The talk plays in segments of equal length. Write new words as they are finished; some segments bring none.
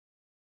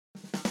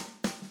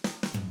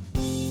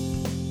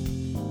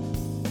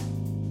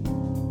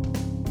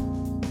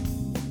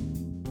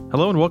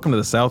Hello and welcome to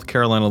the South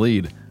Carolina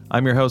Lead.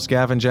 I'm your host,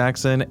 Gavin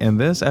Jackson, and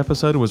this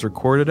episode was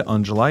recorded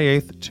on July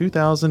 8th,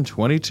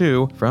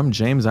 2022 from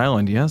James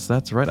Island. Yes,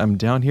 that's right. I'm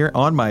down here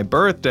on my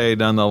birthday,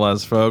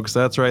 nonetheless, folks.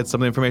 That's right. Some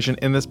of the information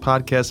in this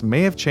podcast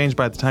may have changed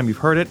by the time you've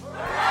heard it.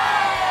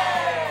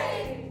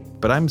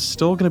 But I'm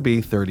still going to be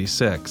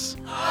 36.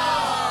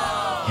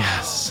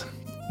 Yes.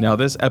 Now,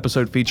 this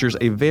episode features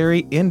a very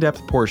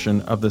in-depth portion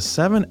of the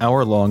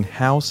 7-hour-long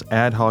House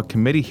Ad Hoc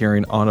Committee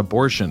hearing on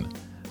abortion.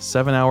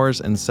 7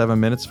 hours and 7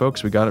 minutes,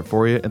 folks. We got it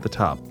for you at the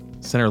top.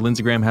 Senator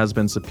Lindsey Graham has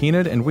been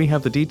subpoenaed, and we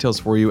have the details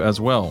for you as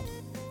well.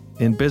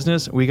 In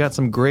business, we got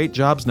some great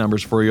jobs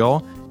numbers for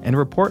y'all, and a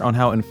report on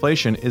how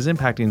inflation is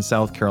impacting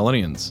South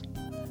Carolinians.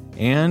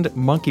 And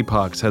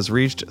monkeypox has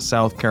reached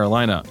South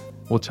Carolina.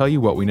 We'll tell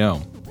you what we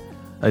know.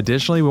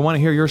 Additionally, we want to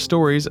hear your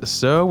stories,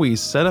 so we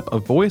set up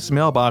a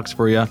voicemail box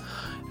for you.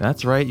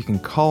 That's right, you can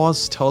call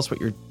us, tell us what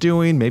you're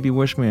doing, maybe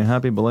wish me a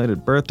happy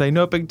belated birthday.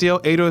 No big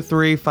deal,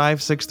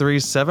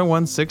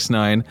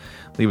 803-563-7169.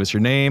 Leave us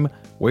your name,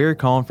 where you're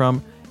calling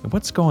from, and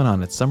what's going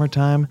on. It's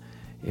summertime,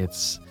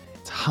 it's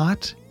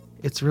hot,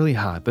 it's really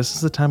hot. This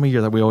is the time of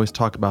year that we always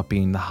talk about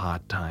being the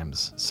hot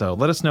times. So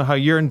let us know how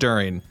you're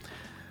enduring.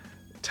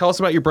 Tell us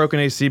about your broken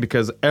AC,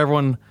 because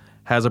everyone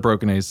has a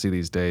broken AC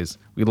these days.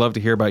 We'd love to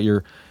hear about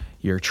your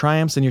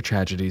triumphs and your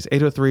tragedies.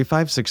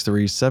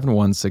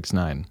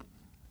 803-563-7169.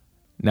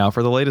 Now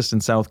for the latest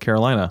in South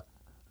Carolina.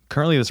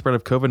 Currently, the spread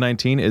of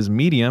COVID-19 is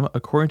medium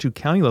according to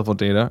county-level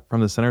data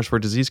from the Centers for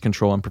Disease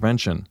Control and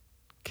Prevention.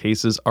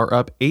 Cases are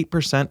up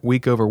 8%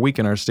 week over week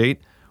in our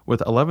state,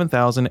 with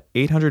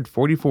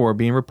 11,844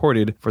 being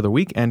reported for the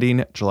week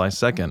ending July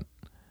 2nd.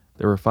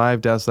 There were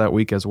 5 deaths that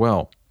week as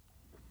well.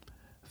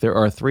 There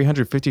are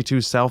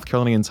 352 South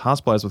Carolinians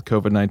hospitalized with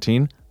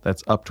COVID-19,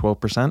 that's up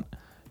 12%.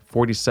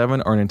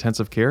 47 are in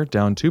intensive care,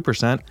 down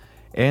 2%.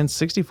 And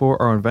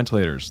 64 are on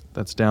ventilators.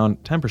 That's down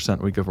 10%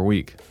 week over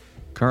week.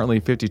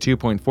 Currently,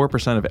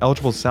 52.4% of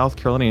eligible South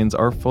Carolinians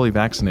are fully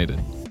vaccinated.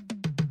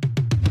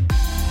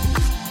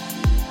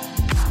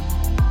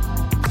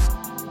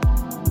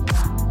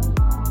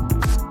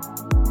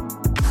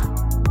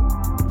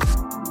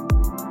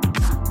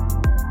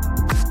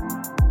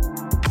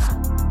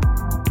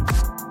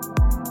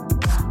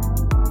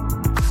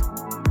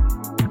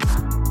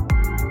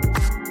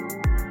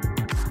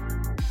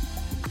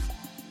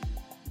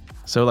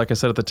 So like I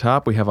said at the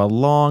top, we have a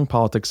long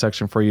politics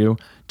section for you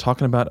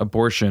talking about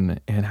abortion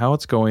and how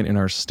it's going in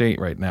our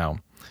state right now.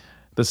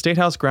 The State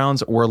House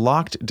grounds were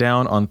locked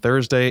down on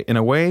Thursday in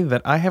a way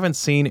that I haven't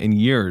seen in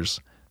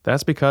years.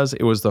 That's because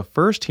it was the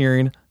first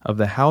hearing of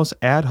the House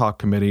Ad Hoc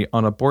Committee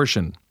on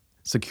Abortion.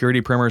 Security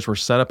perimeters were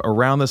set up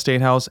around the State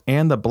House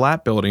and the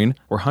Blatt Building,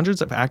 where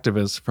hundreds of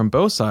activists from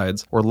both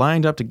sides were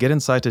lined up to get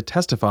inside to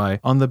testify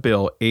on the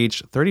bill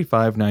H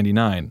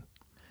 3599.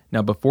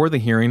 Now, before the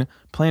hearing,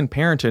 Planned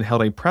Parenthood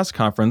held a press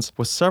conference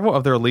with several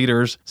of their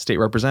leaders, state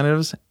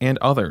representatives, and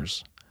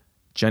others.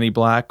 Jenny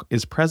Black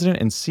is president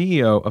and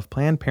CEO of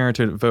Planned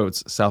Parenthood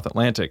Votes South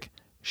Atlantic.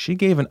 She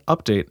gave an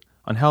update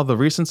on how the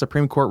recent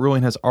Supreme Court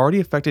ruling has already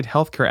affected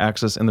healthcare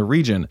access in the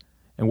region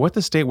and what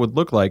the state would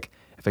look like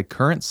if a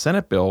current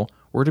Senate bill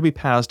were to be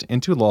passed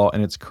into law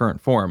in its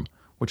current form,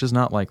 which is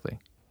not likely.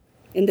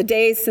 In the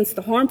days since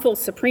the harmful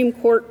Supreme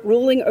Court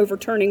ruling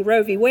overturning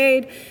Roe v.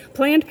 Wade,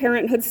 Planned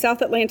Parenthood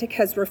South Atlantic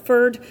has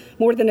referred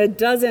more than a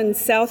dozen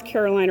South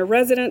Carolina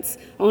residents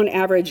on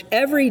average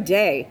every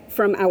day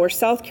from our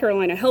South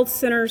Carolina health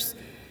centers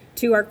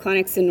to our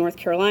clinics in North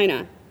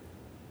Carolina.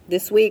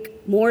 This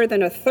week, more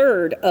than a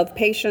third of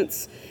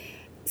patients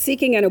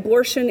seeking an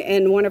abortion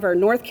in one of our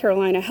North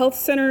Carolina health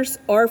centers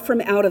are from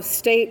out of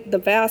state, the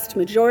vast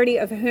majority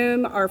of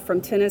whom are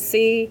from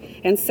Tennessee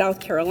and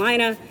South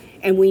Carolina.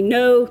 And we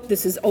know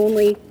this is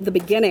only the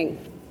beginning.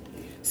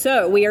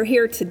 So we are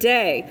here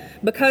today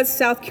because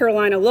South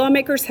Carolina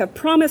lawmakers have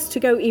promised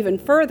to go even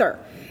further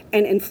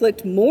and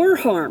inflict more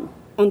harm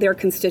on their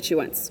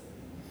constituents.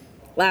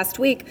 Last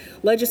week,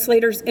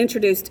 legislators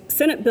introduced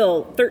Senate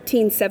Bill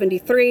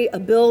 1373, a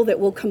bill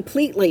that will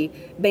completely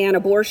ban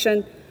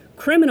abortion,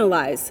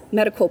 criminalize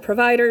medical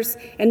providers,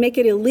 and make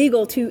it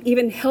illegal to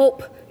even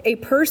help a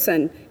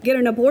person get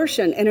an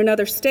abortion in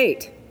another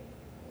state.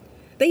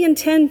 They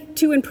intend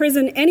to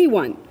imprison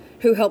anyone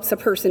who helps a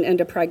person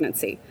into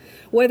pregnancy,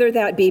 whether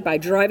that be by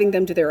driving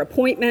them to their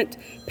appointment,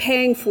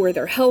 paying for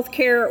their health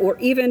care, or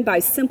even by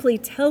simply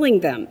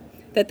telling them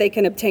that they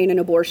can obtain an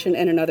abortion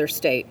in another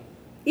state.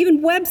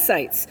 Even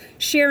websites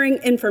sharing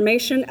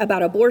information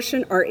about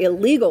abortion are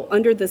illegal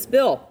under this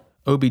bill.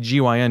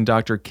 OBGYN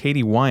Dr.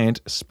 Katie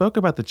Wyant spoke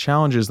about the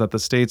challenges that the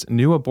state's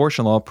new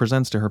abortion law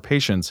presents to her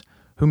patients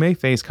who may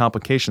face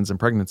complications in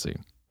pregnancy.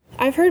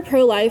 I've heard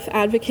pro-life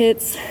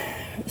advocates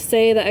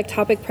say that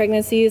ectopic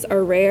pregnancies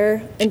are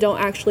rare and don't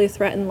actually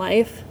threaten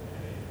life.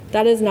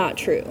 That is not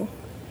true.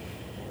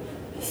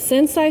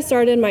 Since I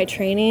started my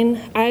training,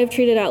 I have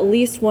treated at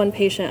least one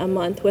patient a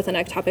month with an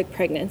ectopic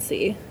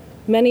pregnancy.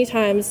 Many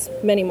times,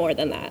 many more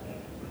than that.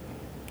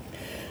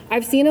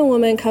 I've seen a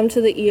woman come to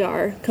the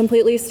ER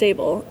completely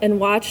stable and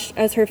watched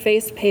as her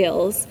face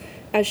pales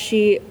as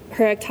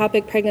her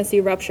ectopic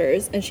pregnancy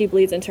ruptures and she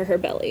bleeds into her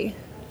belly.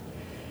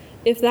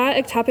 If that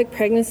ectopic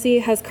pregnancy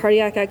has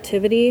cardiac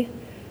activity,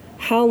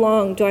 how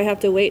long do I have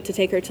to wait to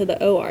take her to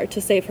the OR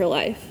to save her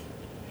life?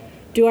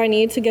 Do I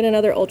need to get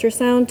another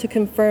ultrasound to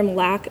confirm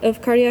lack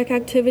of cardiac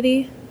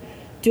activity?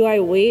 Do I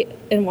wait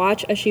and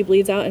watch as she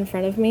bleeds out in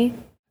front of me?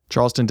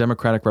 Charleston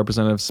Democratic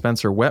Representative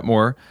Spencer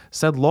Wetmore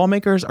said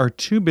lawmakers are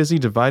too busy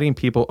dividing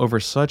people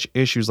over such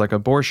issues like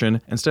abortion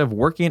instead of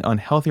working on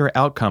healthier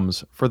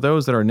outcomes for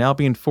those that are now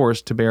being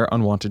forced to bear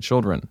unwanted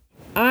children.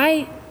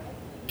 I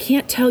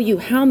can't tell you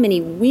how many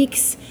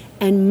weeks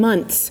and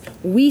months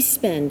we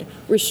spend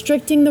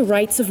restricting the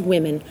rights of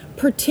women,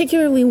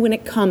 particularly when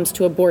it comes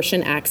to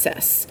abortion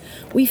access.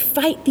 We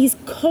fight these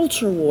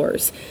culture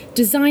wars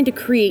designed to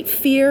create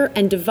fear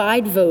and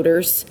divide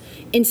voters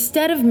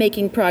instead of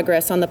making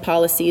progress on the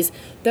policies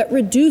that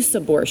reduce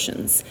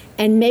abortions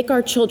and make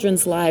our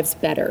children's lives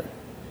better.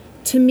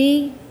 To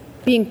me,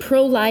 being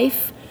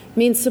pro-life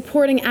means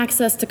supporting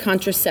access to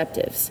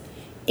contraceptives,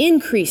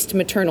 increased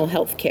maternal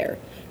health care,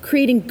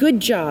 creating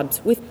good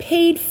jobs with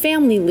paid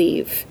family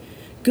leave,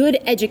 good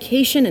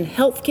education and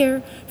health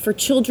care for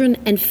children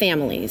and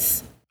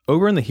families.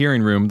 Over in the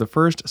hearing room, the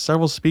first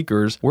several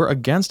speakers were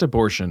against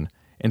abortion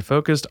and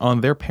focused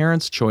on their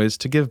parents' choice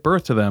to give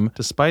birth to them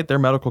despite their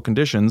medical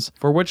conditions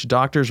for which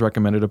doctors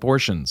recommended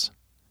abortions.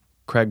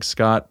 Craig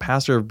Scott,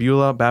 pastor of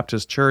Beulah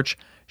Baptist Church,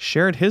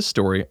 shared his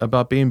story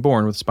about being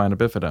born with spina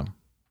bifida.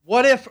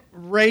 What if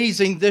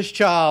raising this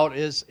child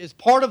is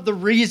part of the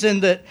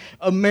reason that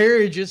a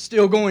marriage is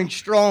still going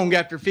strong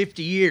after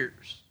 50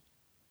 years?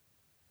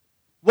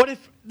 What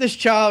if this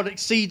child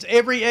exceeds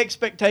every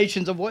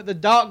expectations of what the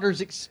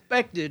doctors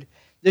expected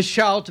this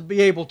child to be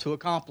able to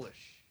accomplish?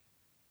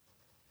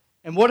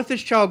 And what if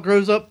this child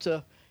grows up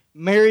to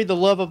marry the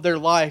love of their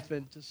life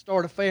and to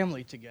start a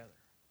family together?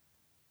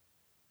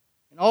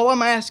 And all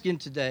I'm asking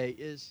today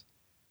is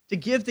to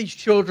give these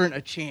children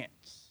a chance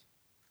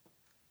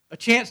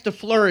to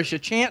flourish, a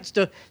chance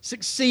to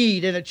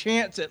succeed, and a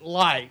chance at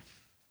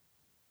life.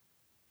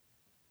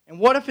 And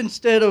what if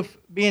instead of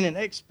being an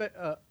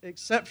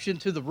exception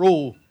to the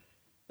rule,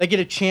 they get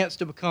a chance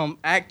to become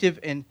active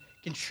and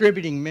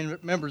contributing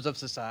members of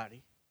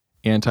society?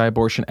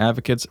 Anti-abortion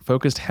advocates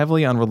focused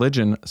heavily on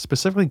religion,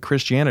 specifically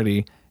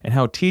Christianity, and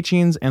how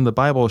teachings and the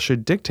Bible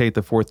should dictate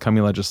the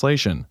forthcoming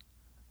legislation.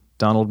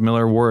 Donald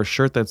Miller wore a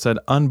shirt that said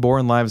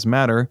 "Unborn Lives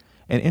Matter"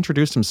 and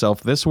introduced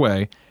himself this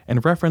way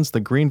and referenced the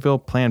Greenville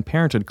Planned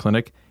Parenthood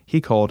clinic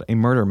he called a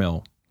murder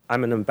mill.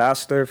 I'm an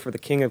ambassador for the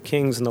King of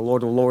Kings and the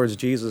Lord of Lords,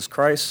 Jesus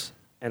Christ,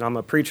 and I'm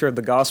a preacher of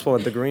the gospel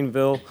at the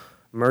Greenville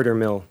Murder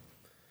Mill.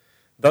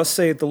 Thus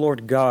saith the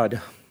Lord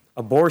God,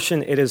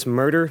 abortion, it is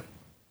murder,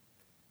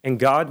 and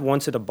God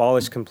wants it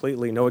abolished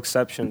completely, no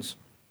exceptions.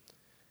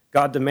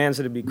 God demands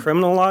that it be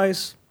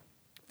criminalized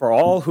for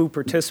all who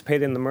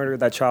participate in the murder of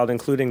that child,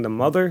 including the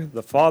mother,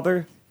 the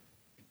father,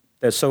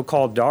 the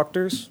so-called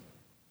doctors.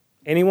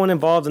 Anyone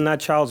involved in that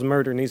child's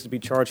murder needs to be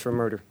charged for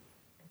murder.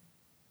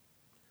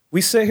 We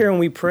sit here and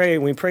we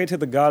pray to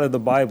the God of the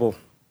Bible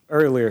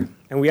earlier,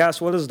 and we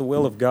ask, what is the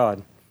will of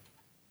God?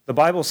 The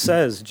Bible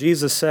says,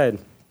 Jesus said,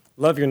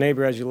 love your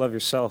neighbor as you love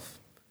yourself.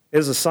 It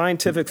is a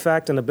scientific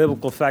fact and a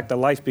biblical fact that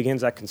life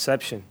begins at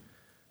conception.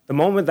 The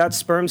moment that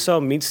sperm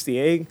cell meets the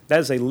egg, that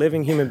is a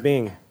living human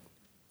being.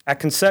 At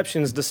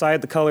conception is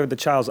decided the color of the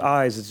child's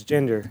eyes, its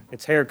gender,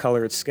 its hair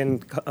color, its skin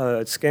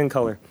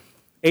color.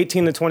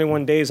 18 to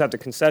 21 days after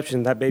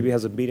conception, that baby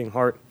has a beating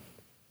heart.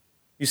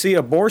 You see,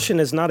 abortion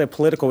is not a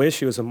political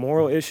issue. It's a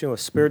moral issue, a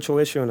spiritual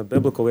issue, and a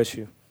biblical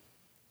issue.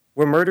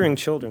 We're murdering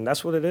children.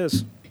 That's what it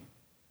is.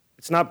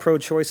 It's not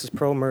pro-choice, it's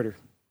pro-murder.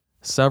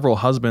 Several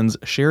husbands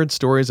shared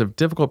stories of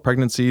difficult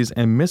pregnancies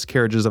and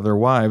miscarriages of their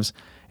wives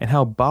and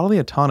how bodily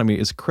autonomy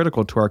is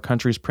critical to our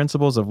country's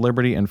principles of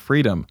liberty and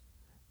freedom.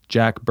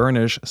 Jack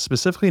Burnish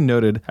specifically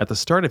noted at the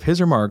start of his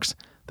remarks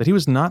that he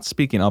was not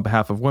speaking on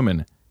behalf of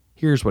women.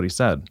 Here's what he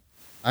said.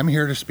 I'm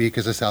here to speak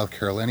as a South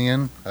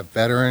Carolinian, a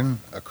veteran,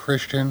 a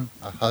Christian,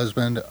 a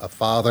husband, a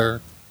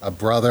father, a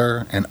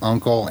brother, an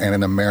uncle, and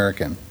an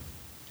American.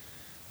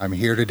 I'm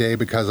here today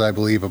because I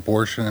believe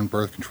abortion and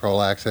birth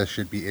control access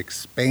should be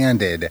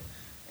expanded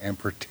and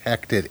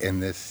protected in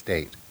this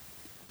state.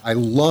 I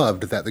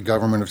loved that the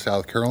government of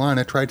South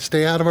Carolina tried to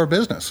stay out of our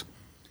business.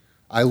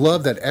 I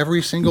love that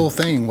every single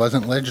thing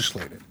wasn't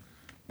legislated.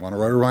 Want to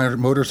ride a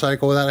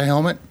motorcycle without a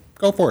helmet?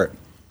 Go for it.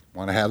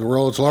 Want to have the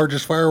world's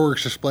largest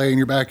fireworks display in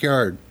your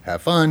backyard?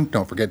 Have fun.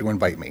 Don't forget to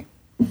invite me.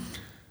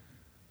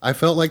 I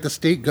felt like the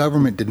state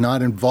government did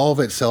not involve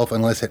itself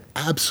unless it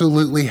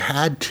absolutely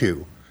had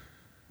to.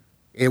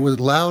 It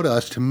allowed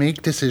us to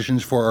make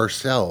decisions for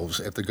ourselves.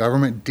 If the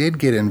government did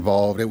get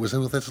involved, it was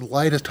with as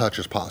light a touch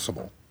as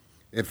possible.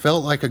 It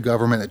felt like a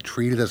government that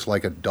treated us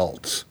like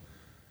adults.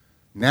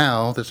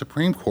 Now, the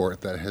Supreme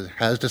Court that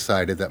has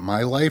decided that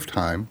my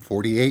lifetime,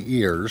 48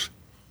 years,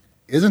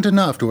 isn't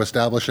enough to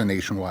establish a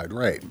nationwide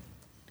right.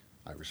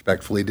 I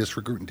respectfully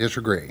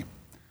disagree.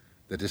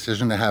 The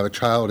decision to have a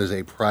child is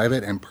a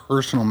private and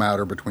personal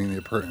matter between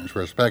the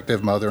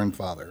respective mother and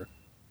father.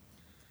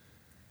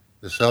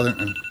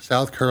 The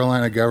South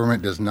Carolina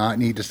government does not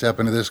need to step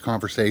into this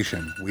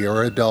conversation. We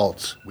are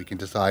adults. We can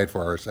decide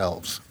for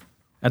ourselves.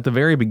 At the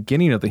very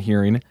beginning of the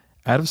hearing,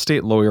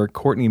 out-of-state lawyer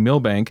Courtney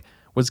Milbank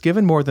was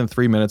given more than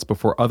 3 minutes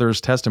before others'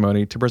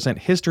 testimony to present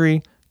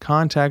history,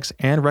 context,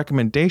 and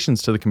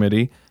recommendations to the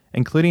committee,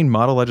 including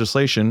model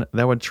legislation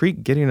that would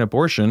treat getting an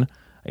abortion,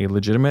 a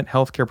legitimate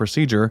healthcare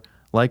procedure,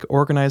 like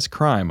organized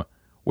crime,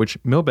 which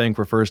Milbank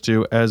refers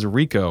to as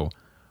RICO,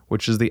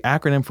 which is the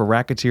acronym for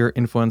Racketeer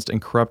Influenced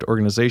and Corrupt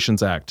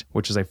Organizations Act,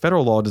 which is a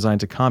federal law designed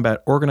to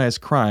combat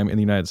organized crime in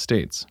the United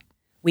States.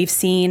 We've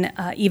seen,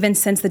 even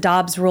since the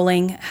Dobbs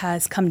ruling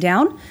has come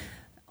down,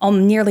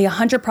 nearly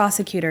 100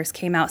 prosecutors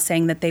came out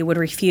saying that they would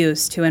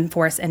refuse to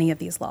enforce any of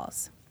these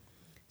laws.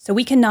 So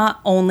we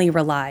cannot only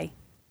rely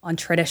on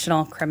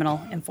traditional criminal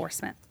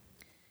enforcement.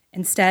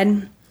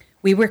 Instead,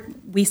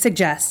 we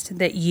suggest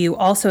that you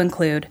also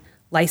include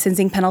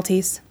licensing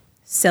penalties,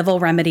 civil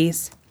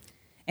remedies,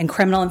 and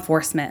criminal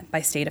enforcement by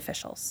state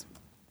officials.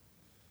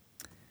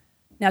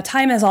 Now,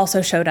 time has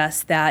also showed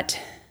us that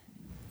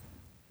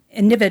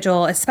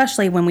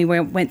especially when we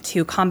went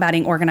to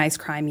combating organized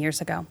crime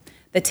years ago,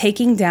 that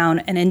taking down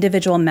an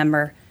individual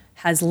member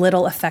has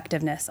little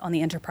effectiveness on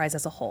the enterprise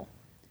as a whole.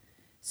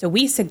 So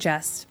we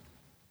suggest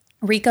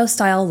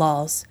RICO-style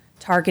laws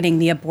targeting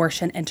the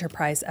abortion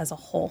enterprise as a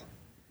whole.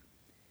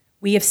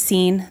 We have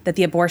seen that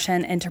the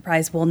abortion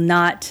enterprise will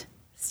not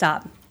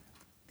stop.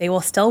 They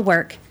will still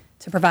work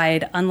to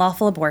provide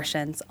unlawful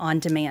abortions on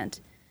demand.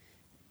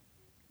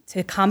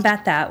 To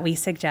combat that, we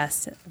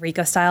suggest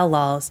RICO-style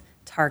laws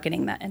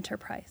targeting that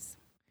enterprise.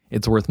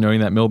 It's worth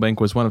noting that Milbank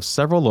was one of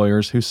several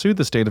lawyers who sued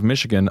the state of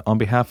Michigan on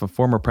behalf of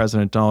former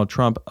President Donald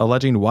Trump,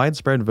 alleging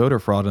widespread voter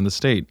fraud in the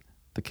state.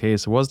 The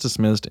case was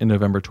dismissed in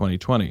November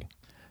 2020.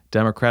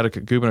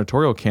 Democratic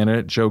gubernatorial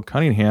candidate Joe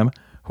Cunningham,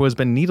 who has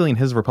been needling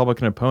his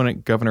Republican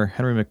opponent, Governor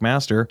Henry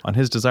McMaster, on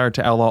his desire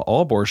to outlaw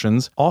all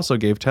abortions, also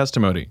gave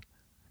testimony.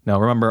 Now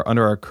remember,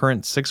 under our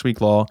current 6-week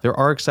law, there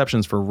are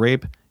exceptions for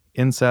rape,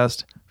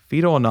 incest,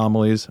 fetal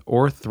anomalies,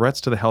 or threats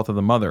to the health of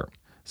the mother.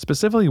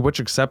 Specifically, which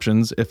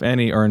exceptions, if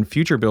any, are in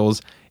future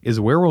bills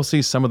is where we'll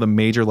see some of the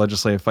major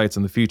legislative fights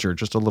in the future.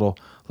 Just a little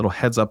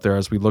heads up there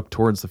as we look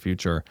towards the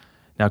future.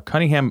 Now,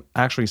 Cunningham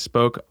actually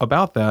spoke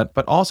about that,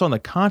 but also on the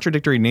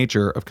contradictory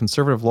nature of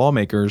conservative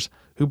lawmakers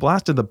who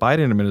blasted the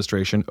Biden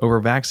administration over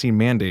vaccine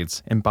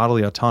mandates and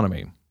bodily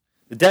autonomy.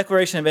 The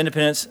Declaration of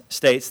Independence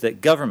states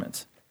that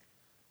governments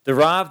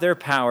derive their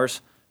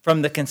powers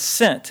from the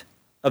consent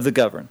of the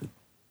governed.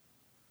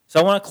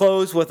 So I want to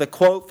close with a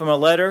quote from a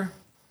letter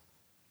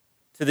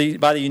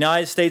by the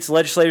United States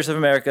Legislators of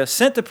America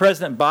sent to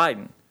President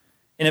Biden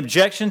in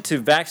objection to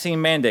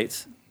vaccine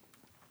mandates.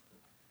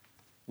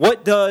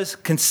 What does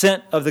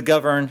consent of the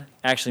governed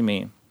actually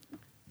mean?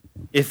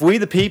 If we,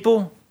 the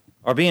people,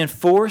 are being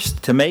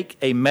forced to make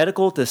a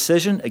medical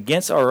decision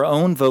against our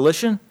own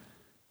volition,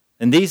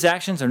 then these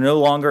actions are no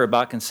longer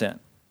about consent.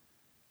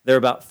 They're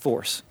about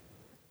force.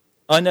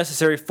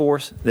 Unnecessary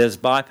force that has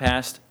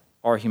bypassed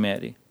our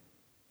humanity.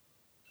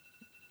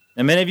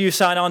 Now, many of you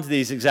signed on to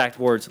these exact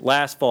words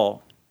last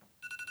fall.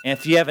 And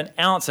if you have an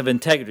ounce of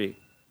integrity,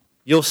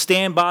 you'll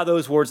stand by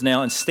those words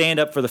now and stand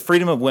up for the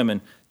freedom of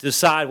women to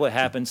decide what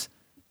happens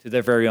to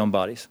their very own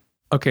bodies.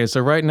 Okay, so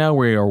right now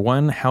we are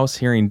one House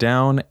hearing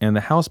down, and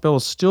the House bill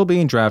is still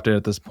being drafted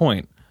at this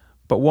point.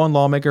 But one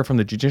lawmaker from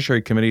the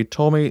Judiciary Committee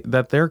told me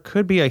that there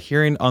could be a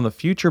hearing on the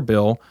future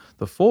bill,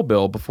 the full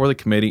bill, before the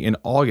committee in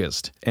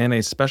August, and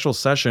a special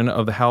session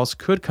of the House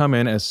could come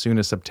in as soon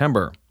as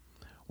September.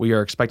 We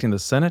are expecting the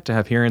Senate to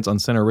have hearings on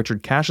Senator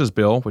Richard Cash's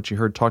bill, which you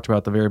heard talked about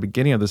at the very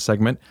beginning of this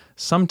segment,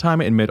 sometime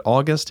in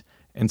mid-August,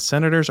 and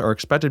senators are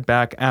expected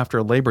back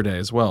after Labor Day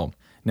as well.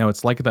 Now,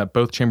 it's likely that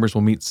both chambers will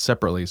meet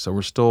separately, so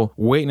we're still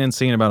waiting and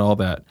seeing about all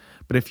that.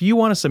 But if you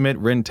want to submit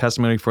written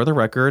testimony for the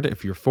record,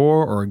 if you're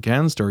for or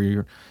against or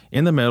you're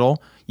in the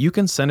middle, you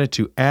can send it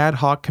to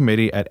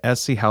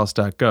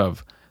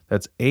adhocommittee@schouse.gov.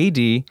 That's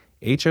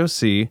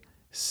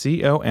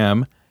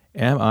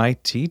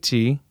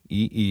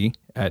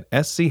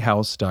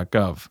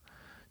adhocommittee@schouse.gov.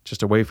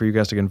 Just a way for you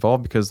guys to get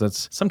involved, because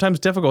that's sometimes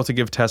difficult to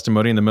give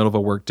testimony in the middle of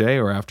a work day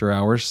or after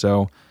hours.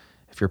 So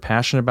if you're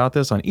passionate about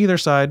this on either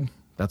side,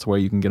 that's a way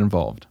you can get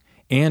involved.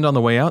 And on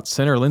the way out,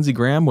 Senator Lindsey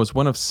Graham was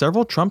one of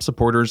several Trump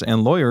supporters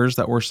and lawyers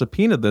that were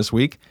subpoenaed this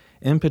week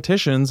in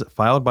petitions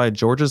filed by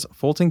Georgia's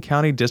Fulton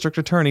County District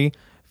Attorney,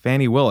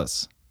 Fani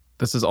Willis.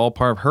 This is all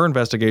part of her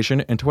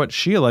investigation into what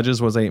she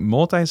alleges was a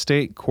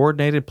multi-state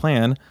coordinated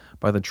plan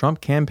by the Trump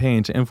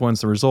campaign to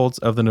influence the results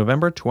of the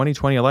November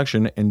 2020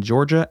 election in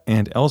Georgia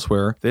and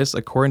elsewhere, this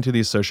according to the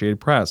Associated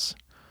Press.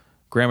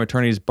 Graham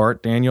attorneys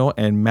Bart Daniel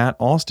and Matt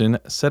Austin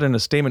said in a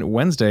statement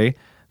Wednesday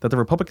that the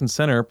Republican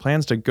senator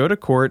plans to go to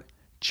court,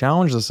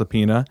 challenge the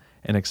subpoena,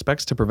 and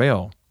expects to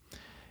prevail.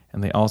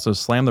 And they also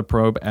slammed the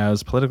probe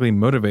as politically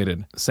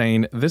motivated,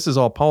 saying, "This is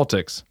all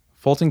politics.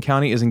 Fulton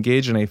County is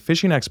engaged in a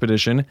fishing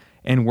expedition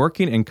and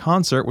working in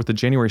concert with the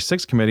January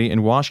 6th committee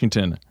in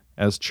Washington.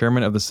 As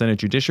chairman of the Senate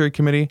Judiciary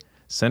Committee,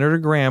 Senator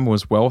Graham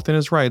was well within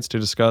his rights to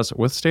discuss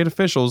with state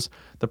officials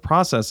the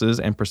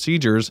processes and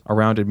procedures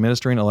around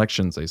administering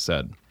elections," they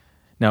said.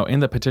 Now,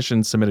 in the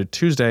petition submitted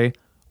Tuesday,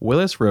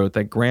 Willis wrote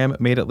that Graham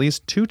made at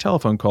least 2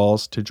 telephone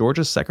calls to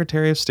Georgia's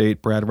Secretary of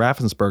State Brad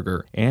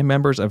Raffensperger and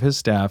members of his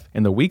staff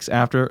in the weeks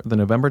after the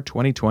November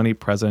 2020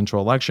 presidential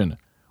election,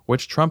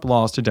 which Trump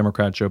lost to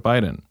Democrat Joe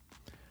Biden.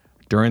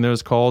 During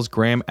those calls,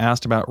 Graham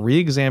asked about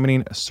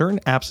re-examining certain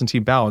absentee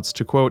ballots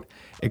to, quote,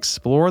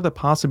 explore the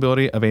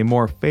possibility of a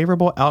more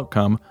favorable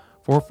outcome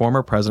for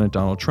former President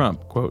Donald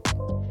Trump, quote.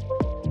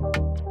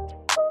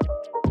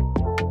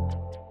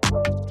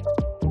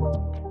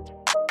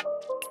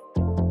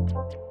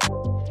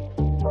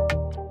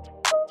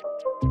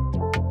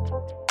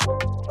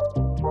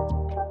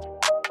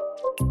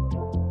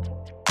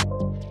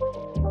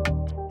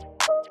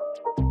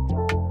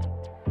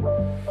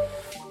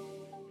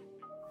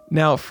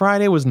 Now,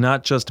 Friday was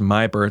not just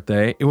my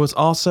birthday, it was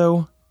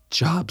also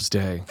Jobs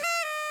Day.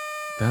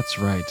 That's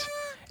right.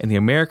 And the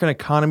American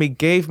economy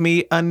gave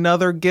me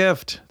another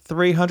gift.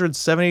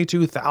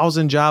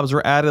 372,000 jobs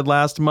were added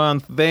last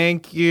month.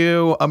 Thank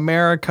you,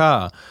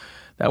 America.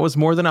 That was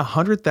more than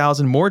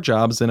 100,000 more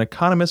jobs than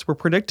economists were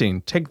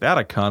predicting. Take that,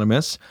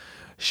 economists.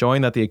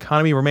 Showing that the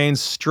economy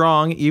remains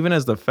strong even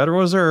as the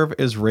Federal Reserve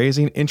is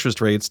raising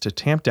interest rates to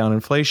tamp down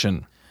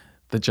inflation.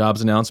 The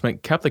jobs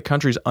announcement kept the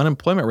country's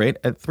unemployment rate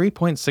at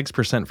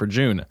 3.6% for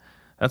June.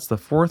 That's the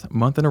 4th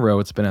month in a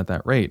row it's been at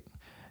that rate.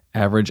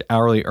 Average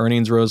hourly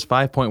earnings rose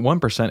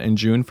 5.1% in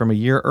June from a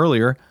year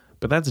earlier,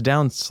 but that's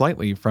down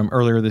slightly from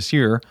earlier this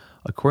year,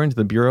 according to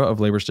the Bureau of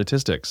Labor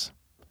Statistics.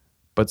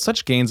 But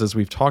such gains as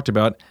we've talked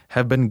about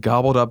have been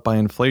gobbled up by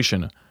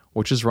inflation,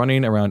 which is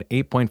running around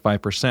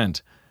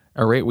 8.5%,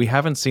 a rate we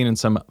haven't seen in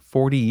some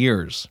 40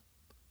 years.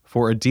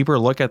 For a deeper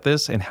look at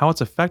this and how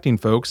it's affecting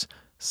folks,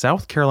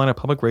 South Carolina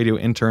Public Radio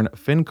intern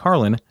Finn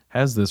Carlin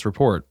has this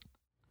report.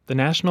 The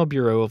National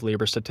Bureau of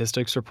Labor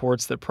Statistics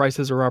reports that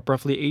prices are up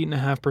roughly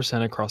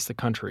 8.5% across the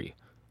country,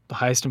 the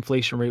highest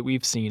inflation rate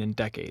we've seen in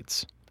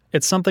decades.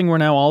 It's something we're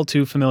now all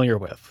too familiar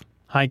with.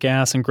 High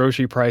gas and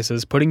grocery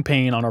prices putting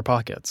pain on our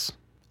pockets.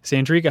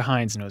 Sandrika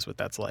Hines knows what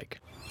that's like.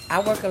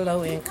 I work a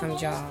low-income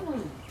job.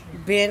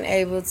 Being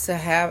able to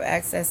have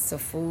access to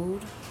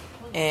food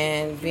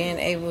and being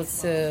able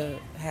to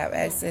have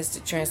access to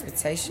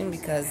transportation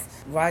because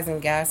rising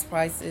gas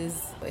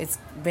prices, it's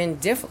been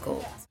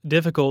difficult.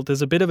 Difficult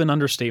is a bit of an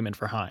understatement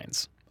for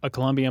Hines, a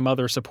Columbia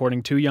mother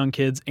supporting 2 young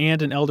kids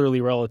and an elderly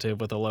relative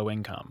with a low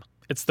income.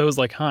 It's those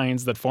like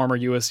Hines that former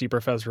USC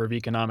professor of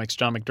economics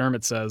John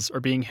McDermott says are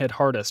being hit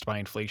hardest by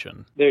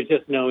inflation. There's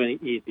just no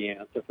easy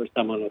answer for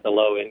someone with a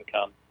low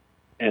income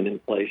and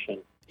inflation.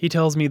 He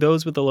tells me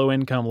those with the low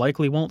income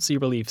likely won't see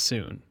relief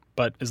soon,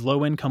 but is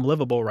low income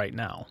livable right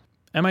now?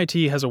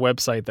 MIT has a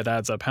website that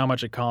adds up how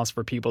much it costs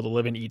for people to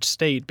live in each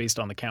state based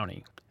on the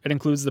county. It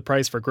includes the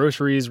price for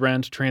groceries,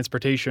 rent,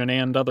 transportation,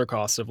 and other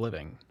costs of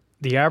living.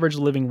 The average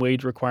living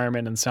wage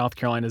requirement in South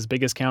Carolina's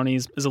biggest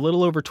counties is a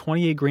little over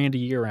 $28,000 a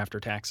year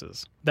after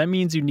taxes. That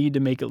means you need to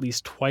make at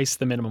least twice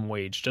the minimum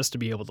wage just to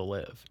be able to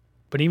live.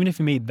 But even if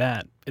you made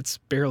that, it's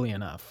barely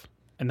enough.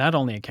 And that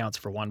only accounts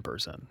for one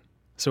person.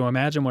 So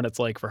imagine what it's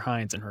like for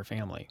Hines and her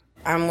family.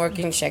 I'm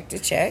working check to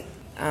check.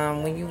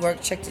 When you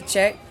work check to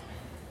check,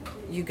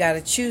 you got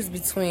to choose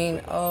between,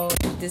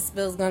 this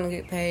bill's going to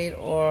get paid,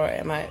 or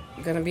am I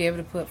going to be able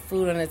to put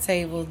food on the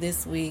table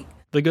this week?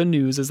 The good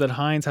news is that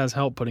Hines has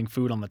help putting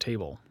food on the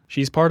table.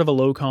 She's part of a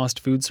low-cost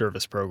food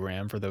service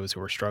program for those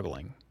who are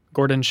struggling.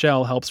 Gordon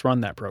Schell helps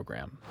run that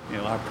program.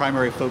 Our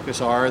primary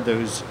focus are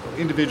those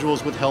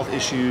individuals with health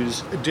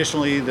issues.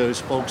 Additionally,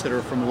 those folks that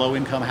are from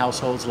low-income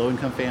households,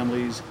 low-income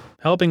families.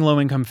 Helping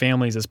low-income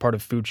families is part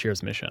of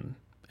FoodShare's mission.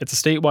 It's a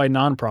statewide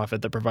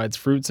nonprofit that provides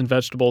fruits and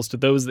vegetables to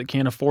those that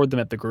can't afford them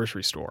at the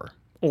grocery store,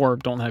 or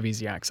don't have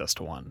easy access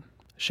to one.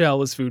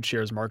 Schell is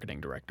FoodShare's marketing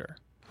director.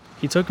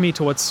 He took me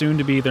to what's soon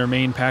to be their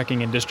main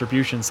packing and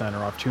distribution center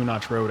off Two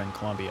Notch Road in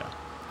Columbia.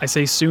 I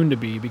say soon to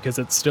be because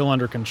it's still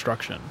under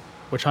construction,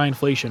 which high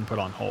inflation put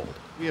on hold.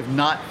 We have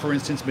not, for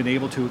instance, been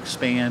able to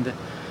expand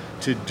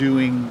to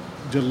doing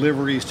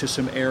deliveries to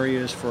some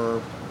areas for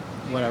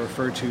what I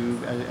refer to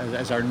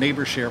as our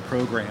neighbor share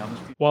program.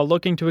 While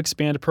looking to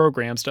expand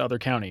programs to other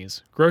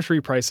counties,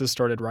 grocery prices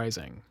started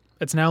rising.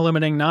 It's now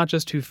limiting not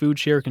just who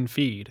FoodShare can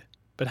feed,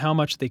 but how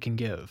much they can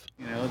give.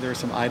 There are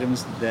some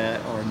items that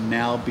are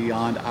now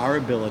beyond our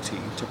ability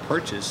to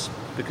purchase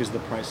because the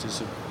prices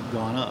have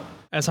gone up.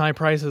 As high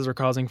prices are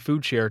causing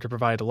FoodShare to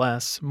provide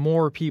less,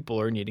 more people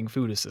are needing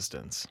food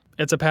assistance.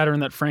 It's a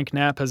pattern that Frank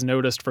Knapp has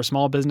noticed for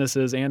small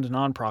businesses and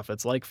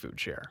nonprofits like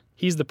FoodShare.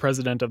 He's the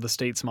president of the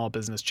State Small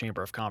Business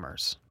Chamber of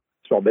Commerce.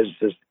 Small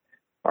businesses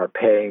are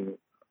paying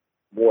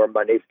more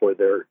money for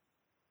their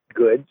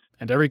goods.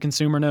 And every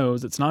consumer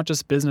knows it's not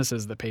just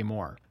businesses that pay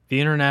more.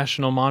 The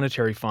International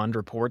Monetary Fund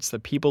reports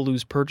that people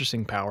lose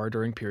purchasing power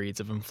during periods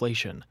of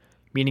inflation,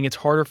 meaning it's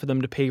harder for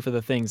them to pay for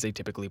the things they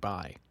typically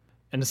buy.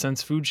 In a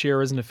sense,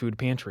 FoodShare isn't a food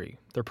pantry.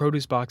 Their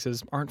produce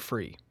boxes aren't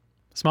free.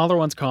 Smaller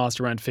ones cost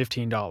around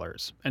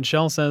 $15, and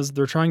Schell says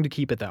they're trying to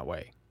keep it that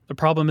way. The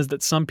problem is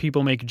that some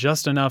people make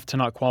just enough to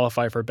not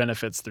qualify for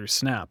benefits through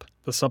SNAP,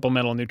 the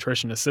Supplemental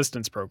Nutrition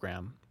Assistance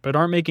Program, but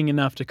aren't making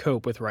enough to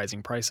cope with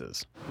rising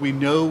prices. We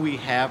know we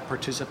have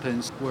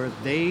participants where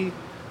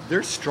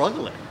they're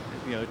struggling,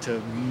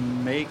 to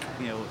make,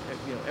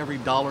 every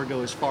dollar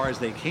go as far as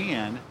they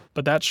can.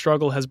 But that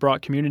struggle has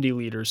brought community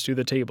leaders to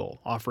the table,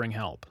 offering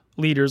help.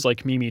 Leaders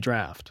like Mimi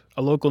Draft,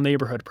 a local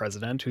neighborhood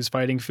president who's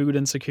fighting food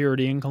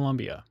insecurity in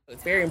Columbia.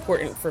 It's very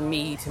important for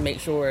me to make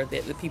sure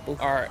that the people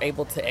are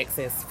able to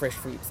access fresh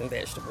fruits and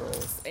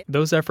vegetables.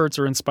 Those efforts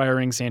are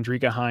inspiring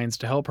Sandrika Hines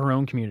to help her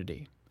own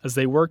community as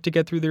they work to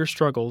get through their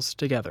struggles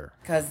together.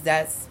 Because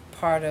that's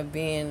part of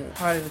being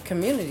part of the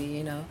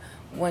community,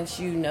 Once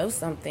you know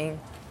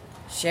something,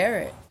 share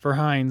it. For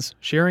Hines,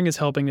 sharing is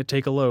helping to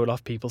take a load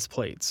off people's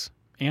plates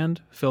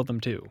and fill them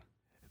too.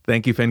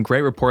 Thank you, Finn.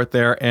 Great report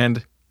there.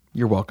 And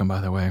you're welcome,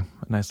 by the way.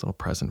 A nice little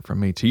present from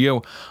me to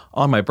you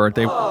on my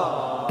birthday.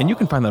 And you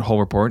can find that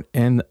whole report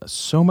and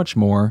so much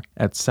more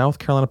at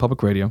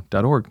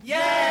southcarolinapublicradio.org.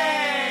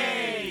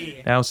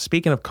 Yay! Now,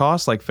 speaking of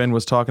costs, like Finn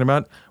was talking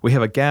about, we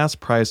have a gas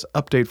price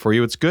update for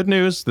you. It's good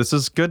news. This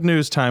is good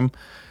news time.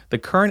 The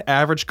current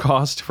average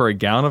cost for a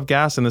gallon of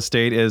gas in the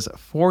state is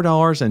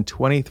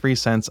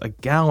 $4.23 a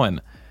gallon.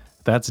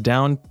 That's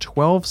down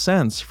 12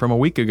 cents from a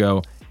week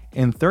ago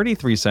and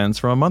 33 cents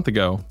from a month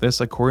ago. This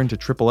according to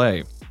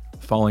AAA.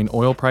 Falling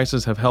oil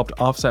prices have helped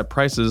offset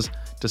prices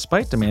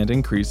despite demand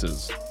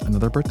increases.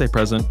 Another birthday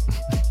present.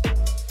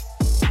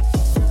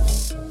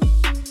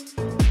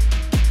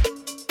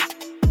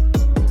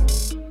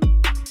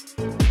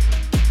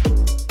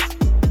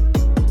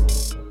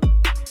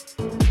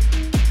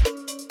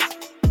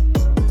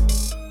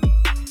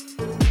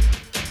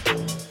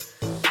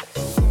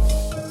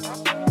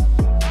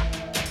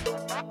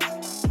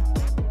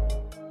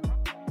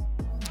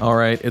 All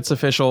right, it's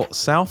official.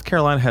 South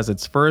Carolina has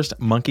its first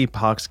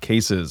monkeypox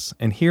cases,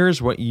 and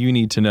here's what you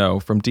need to know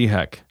from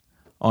DHEC.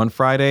 On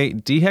Friday,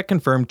 DHEC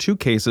confirmed 2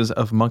 cases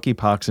of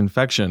monkeypox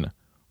infection.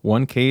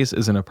 One case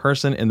is in a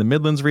person in the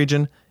Midlands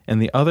region,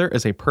 and the other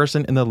is a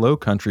person in the Low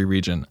Country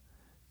region.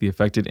 The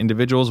affected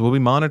individuals will be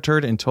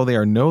monitored until they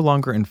are no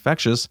longer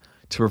infectious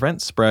to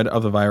prevent spread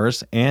of the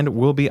virus and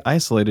will be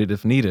isolated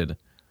if needed.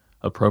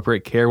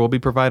 Appropriate care will be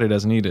provided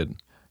as needed.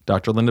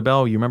 Dr. Linda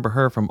Bell, you remember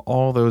her from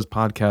all those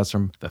podcasts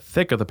from the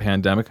thick of the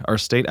pandemic, our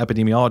state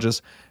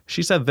epidemiologist.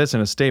 She said this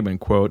in a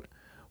statement, quote,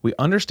 "We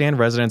understand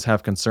residents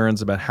have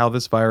concerns about how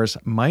this virus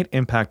might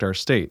impact our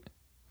state.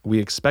 We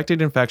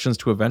expected infections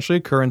to eventually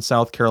occur in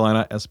South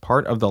Carolina as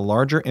part of the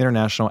larger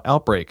international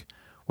outbreak,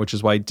 which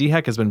is why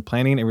DHEC has been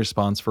planning a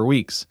response for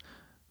weeks.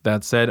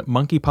 That said,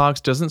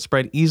 monkeypox doesn't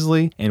spread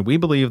easily, and we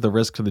believe the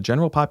risk to the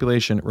general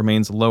population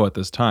remains low at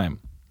this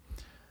time."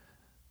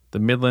 The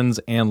Midlands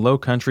and Low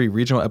Country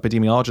regional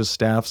epidemiologist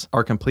staffs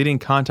are completing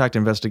contact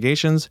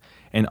investigations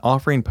and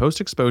offering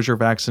post-exposure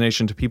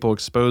vaccination to people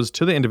exposed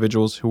to the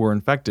individuals who were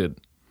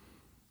infected.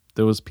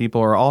 Those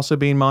people are also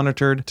being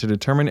monitored to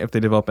determine if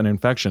they develop an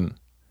infection.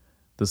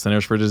 The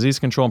Centers for Disease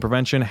Control and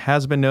Prevention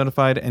has been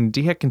notified, and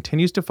DHEC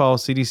continues to follow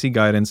CDC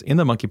guidance in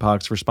the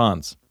monkeypox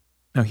response.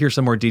 Now, here's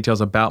some more details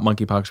about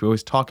monkeypox. We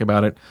always talk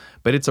about it,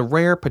 but it's a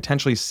rare,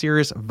 potentially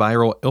serious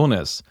viral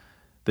illness.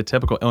 The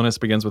typical illness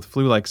begins with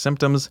flu-like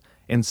symptoms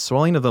and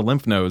swelling of the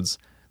lymph nodes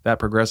that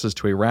progresses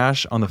to a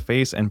rash on the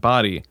face and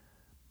body.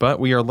 But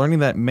we are learning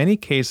that many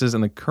cases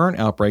in the current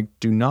outbreak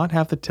do not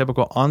have the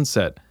typical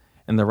onset,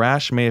 and the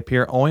rash may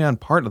appear only on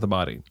part of the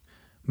body.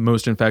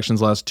 Most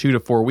infections last 2 to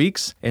 4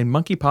 weeks, and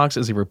monkeypox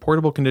is a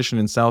reportable condition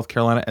in South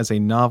Carolina as a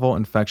novel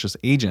infectious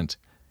agent.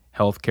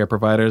 Healthcare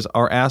providers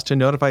are asked to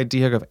notify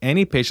DHEC of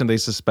any patient they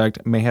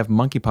suspect may have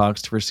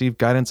monkeypox to receive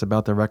guidance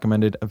about the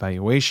recommended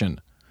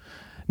evaluation.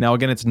 Now,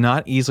 again, it's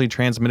not easily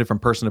transmitted from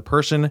person to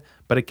person,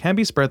 but it can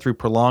be spread through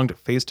prolonged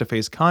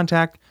face-to-face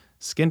contact,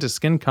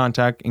 skin-to-skin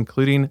contact,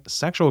 including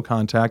sexual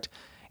contact,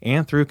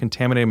 and through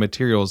contaminated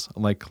materials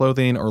like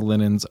clothing or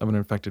linens of an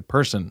infected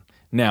person.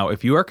 Now,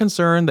 if you are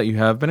concerned that you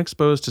have been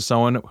exposed to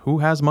someone who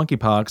has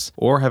monkeypox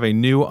or have a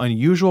new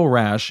unusual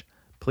rash,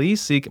 please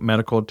seek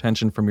medical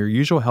attention from your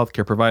usual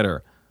healthcare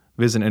provider.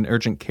 Visit an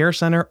urgent care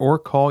center or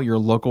call your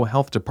local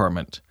health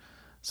department.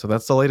 So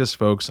that's the latest,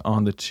 folks,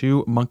 on the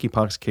 2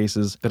 monkeypox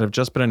cases that have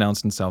just been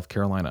announced in South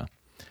Carolina.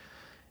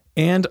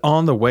 And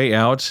on the way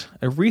out,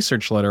 a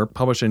research letter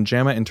published in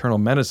JAMA Internal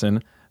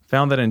Medicine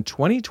found that in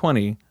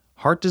 2020,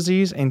 heart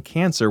disease and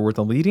cancer were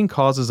the leading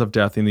causes of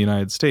death in the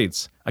United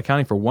States,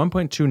 accounting for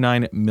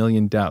 1.29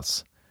 million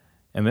deaths.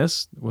 And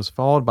this was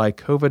followed by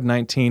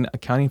COVID-19,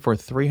 accounting for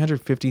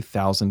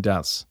 350,000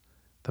 deaths.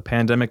 The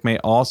pandemic may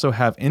also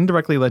have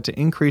indirectly led to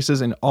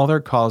increases in other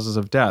causes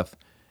of death,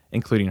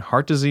 including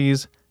heart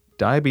disease,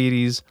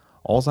 diabetes,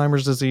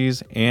 Alzheimer's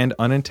disease, and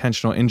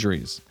unintentional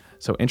injuries.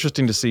 So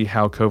interesting to see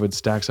how COVID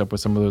stacks up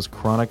with some of those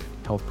chronic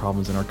health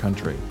problems in our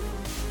country.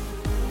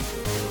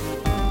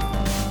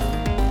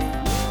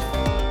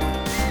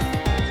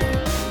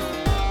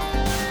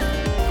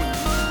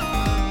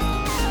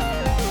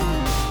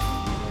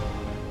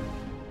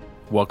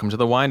 Welcome to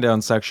the wind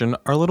down section,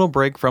 our little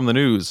break from the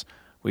news,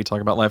 We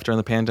talk about life during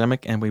the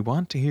pandemic, and we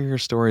want to hear your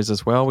stories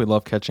as well. We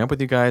love catching up with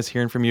you guys,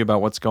 hearing from you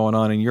about what's going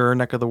on in your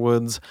neck of the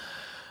woods.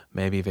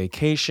 Maybe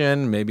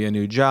vacation, maybe a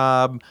new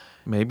job,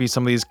 maybe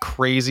some of these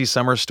crazy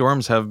summer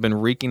storms have been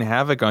wreaking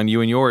havoc on you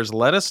and yours.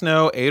 Let us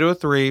know,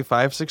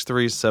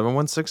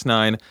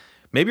 803-563-7169.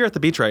 Maybe you're at the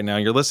beach right now.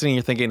 You're listening,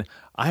 you're thinking,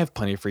 I have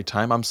plenty of free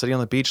time. I'm sitting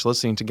on the beach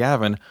listening to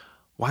Gavin.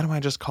 Why don't I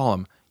just call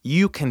him?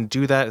 You can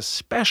do that,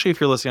 especially if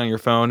you're listening on your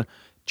phone.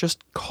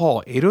 Just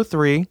call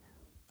 803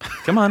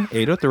 Come on,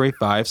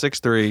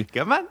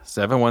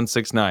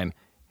 803-563-7169.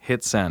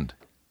 Hit send.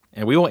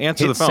 And we will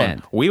answer the phone.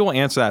 Send. We will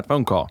answer that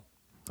phone call.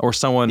 Or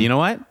someone You know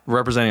what?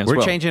 representing us. We're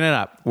will. changing it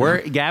up.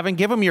 Gavin,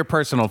 give him your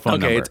personal phone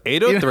number. Okay, it's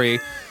 803.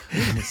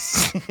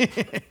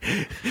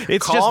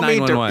 It's Call just me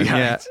 911.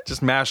 Yeah,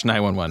 just mash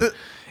 911.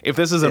 If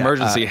this is an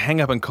emergency, hang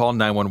up and call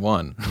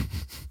 911.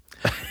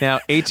 Now,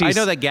 AT. I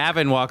know that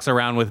Gavin walks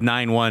around with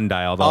 911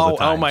 dialed all the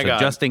time. Oh my God.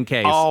 Just in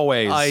case.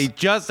 Always.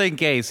 Just in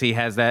case he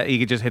has that, he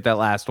could just hit that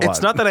last one.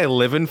 It's not that I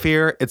live in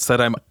fear, it's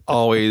that I'm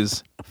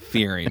always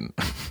fearing.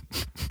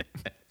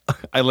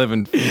 I live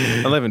in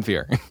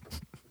fear.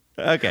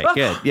 Okay,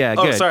 good. Yeah,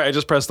 good. Oh, sorry, I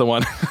just pressed the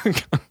one.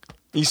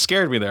 You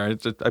scared me there.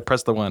 I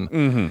pressed the one.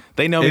 Mm-hmm.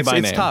 They know me by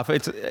name. It's tough.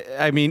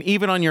 I mean,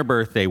 even on your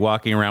birthday,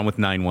 walking around with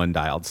 911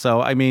 dialed.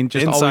 So, I mean,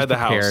 just inside always the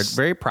prepared. house.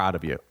 Very proud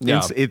of you.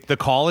 Yeah. The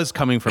call is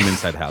coming from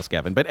inside the house,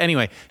 Gavin. But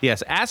anyway,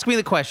 yes, ask me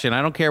the question.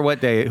 I don't care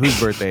what day, whose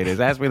birthday it is.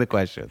 Ask me the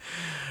question.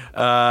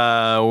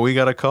 We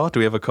got a call. Do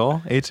we have a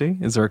call? AT?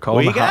 Is there a call?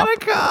 We got a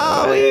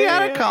call. We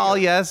got a call.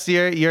 Yes,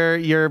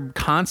 you're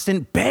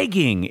constant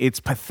begging. It's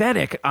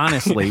pathetic,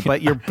 honestly,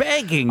 but you're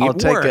begging. I'll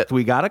take it.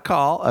 We got a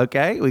call.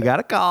 Okay, we got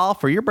a call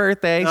for your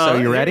birthday. So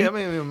you ready?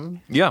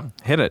 Yeah,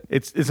 hit it.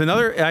 It's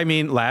another. I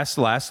mean, last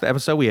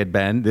episode we had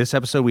Ben. This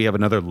episode we have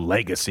another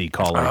legacy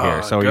caller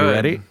here. So are you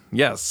ready?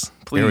 Yes,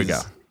 please. Here we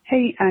go.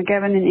 Hey,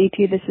 Gavin and AT,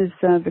 this is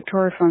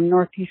Victoria from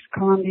Northeast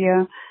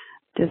Columbia.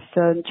 Just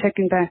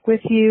checking back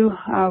with you.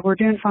 We're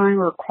doing fine.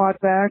 We're quad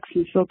vax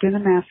and still doing the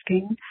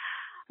masking.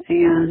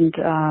 And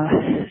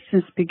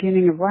since the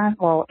beginning of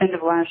end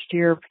of last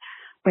year,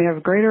 we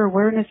have greater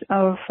awareness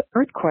of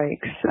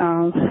earthquakes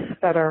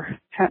that are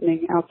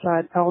happening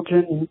outside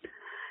Elgin,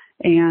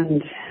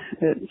 and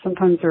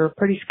sometimes they're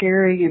pretty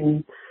scary.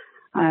 And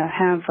I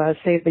have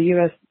saved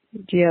the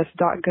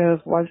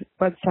USGS.gov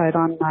website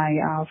on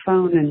my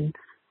phone and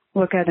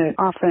look at it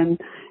often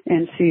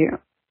and see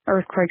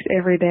earthquakes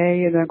every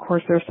day, and of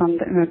course there's some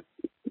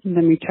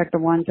then we check the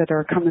ones that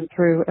are coming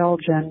through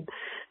Elgin,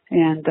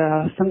 and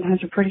sometimes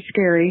they're pretty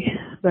scary,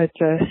 but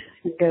I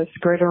guess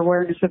greater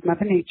awareness of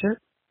Mother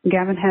Nature.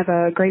 Gavin, have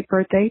a great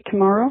birthday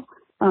tomorrow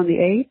on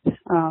the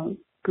 8th.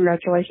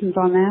 Congratulations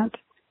on that.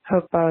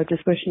 Hope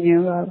just wishing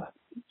you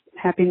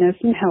happiness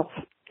and health.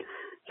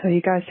 So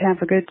you guys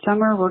have a good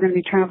summer. We're going to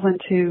be traveling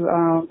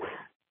to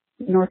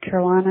North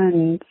Carolina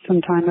and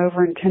sometime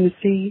over in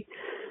Tennessee.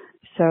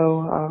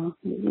 So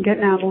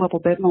getting out a little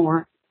bit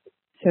more.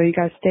 So you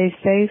guys stay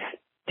safe.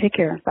 Take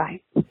care.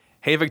 Bye.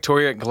 Hey,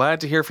 Victoria, glad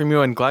to hear from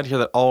you and glad to hear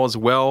that all is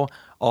well.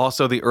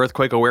 Also, the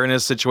earthquake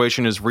awareness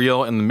situation is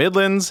real in the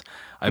Midlands.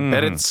 I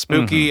bet it's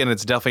spooky and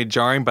it's definitely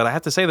jarring, but I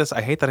have to say this.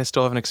 I hate that I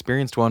still haven't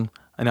experienced one.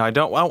 I know I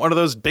don't want one of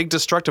those big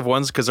destructive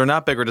ones because they're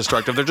not big or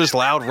destructive. They're just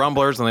loud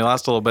rumblers and they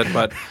last a little bit,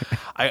 but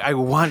I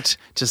want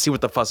to see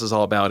what the fuss is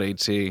all about,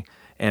 AT.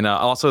 And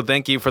also,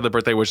 thank you for the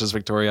birthday wishes,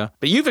 Victoria.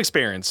 But you've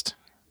experienced...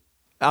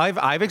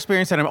 I've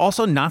experienced it. I'm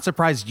also not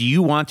surprised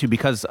you want to,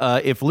 because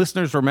if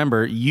listeners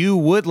remember, you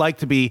would like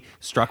to be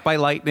struck by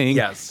lightning.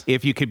 Yes.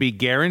 If you could be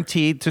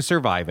guaranteed to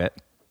survive it.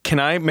 Can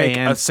I make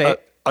an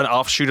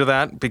offshoot of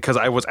that? Because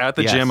I was at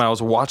the gym. I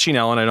was watching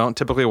Ellen. I don't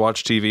typically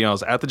watch TV. I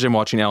was at the gym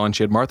watching Ellen.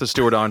 She had Martha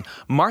Stewart on.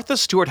 Martha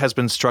Stewart has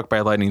been struck by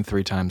lightning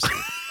 3 times.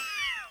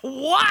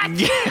 What?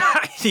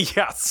 Yeah.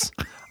 Yes.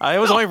 I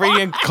was only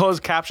reading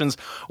closed captions.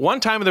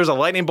 One time there was a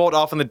lightning bolt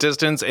off in the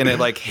distance and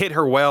it hit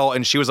her well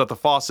and she was at the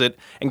faucet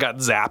and got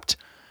zapped.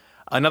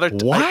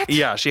 What?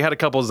 Yeah, she had a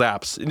couple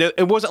zaps.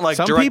 It wasn't like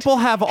some direct people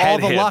have all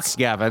the hits. luck,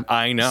 Gavin.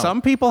 I know.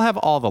 Some people have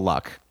all the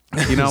luck.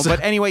 You know,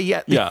 but anyway,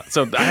 yeah. Yeah,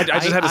 so I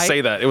just had to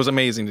say that. It was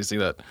amazing to see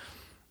that.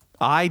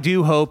 I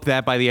do hope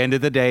that by the end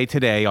of the day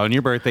today, on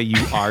your birthday, you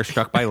are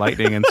struck by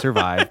lightning and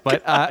survive.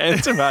 But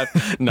and survive.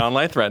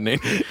 Non-life threatening.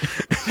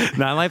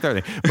 Non-life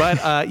threatening.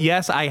 But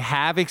yes, I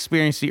have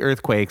experienced the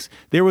earthquakes.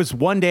 There was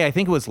one day, I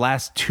think it was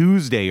last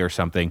Tuesday or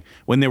something,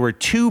 when there were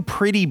 2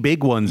 pretty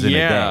big ones in a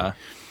day.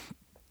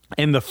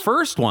 And the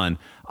first one,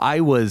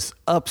 I was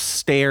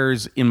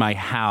upstairs in my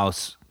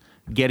house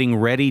getting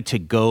ready to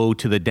go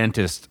to the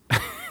dentist.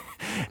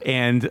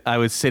 And I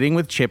was sitting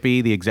with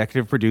Chippy, the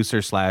executive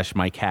producer /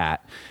 my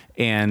cat.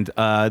 And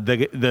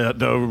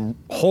the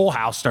whole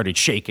house started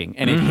shaking,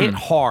 and it hit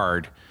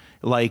hard,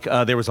 like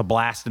there was a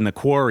blast in the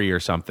quarry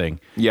or something.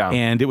 Yeah,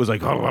 and it was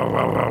like, whoa, whoa,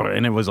 whoa, whoa,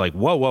 and it was like,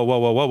 whoa, whoa, whoa,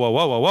 whoa, whoa, whoa,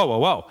 whoa, whoa, whoa,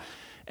 whoa.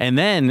 And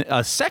then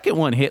a second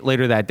one hit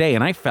later that day,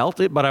 and I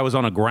felt it, but I was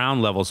on a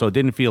ground level, so it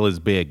didn't feel as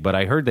big. But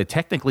I heard that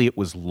technically it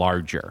was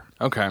larger.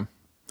 Okay.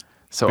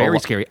 So very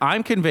scary.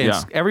 I'm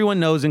convinced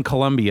everyone knows in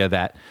Colombia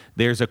that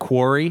there's a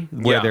quarry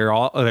where there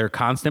are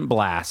constant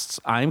blasts.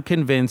 I'm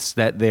convinced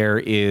that there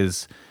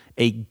is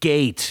a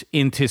gate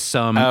into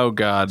some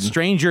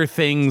Stranger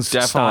Things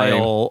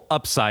style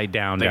upside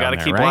down. They got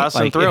to keep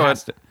blasting through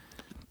it.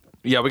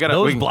 Yeah, we got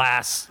those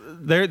blasts.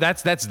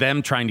 That's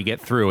them trying to get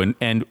through,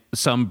 and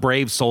some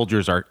brave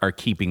soldiers are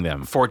keeping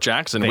them. Fort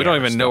Jackson. We don't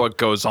even know what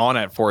goes on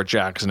at Fort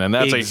Jackson, and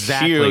that's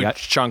a huge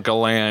chunk of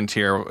land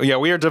here. Yeah,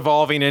 we are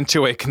devolving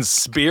into a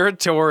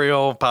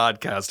conspiratorial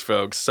podcast,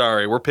 folks.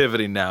 Sorry, we're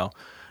pivoting now.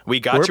 We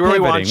got you where we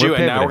want you,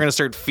 and now we're going to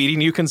start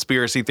feeding you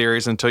conspiracy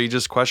theories until you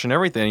just question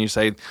everything. And you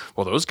say,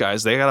 well, those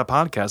guys, they got a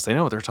podcast. They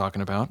know what they're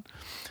talking about.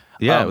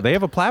 Yeah, they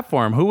have a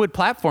platform. Who would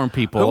platform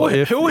people?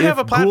 Who would have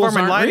a platform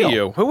and lie to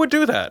you? Who would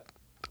do that?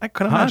 I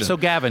couldn't imagine. So,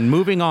 Gavin,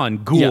 moving on.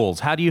 Ghouls.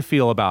 How do you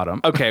feel about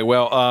them? Okay,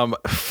 well,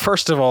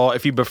 first of all,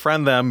 if you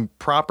befriend them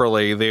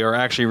properly, they are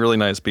actually really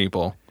nice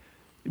people.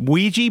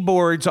 Ouija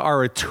boards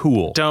are a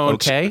tool.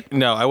 Okay?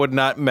 No, I would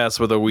not mess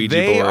with a Ouija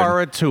board. They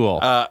are a tool.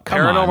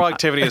 Paranormal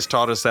activity has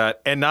taught us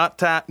that. And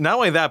not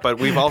only that, but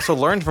we've also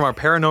learned from our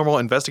paranormal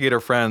investigator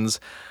friends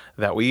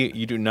that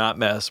you do not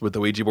mess with the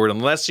Ouija board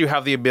unless you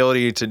have the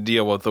ability to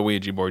deal with the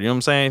Ouija board. You know what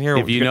I'm saying here?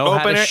 If you know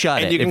how to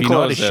shut it. If you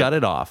know how to shut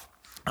it off.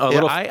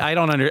 I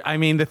don't I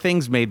mean, the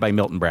thing's made by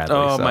Milton Bradley.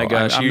 Oh my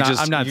gosh! I'm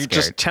not you're scared.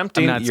 just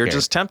tempting. You're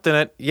just tempting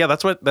it. Yeah,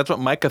 that's what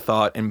Micah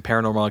thought in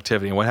Paranormal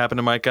Activity. And what happened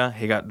to Micah?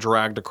 He got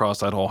dragged across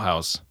that whole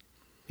house.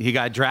 He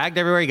got dragged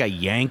everywhere. He got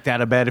yanked out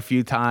of bed a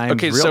few times.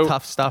 Okay, Real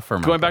tough stuff for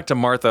Micah. Going back to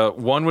Martha,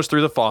 one was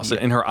through the faucet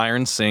in her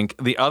iron sink.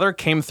 The other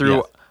came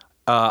through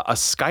a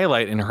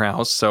skylight in her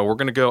house. So we're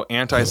gonna go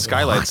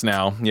anti-skylights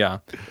now. Yeah,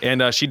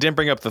 and she didn't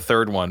bring up the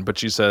third one, but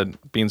she said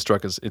being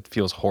struck it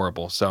feels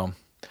horrible. So.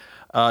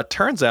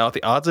 Turns out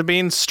the odds of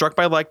being struck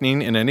by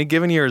lightning in any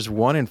given year is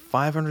 1 in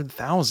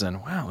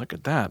 500,000. Wow, look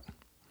at that.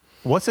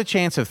 What's the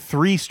chance of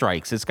 3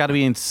 strikes? It's got to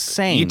be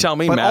insane. You tell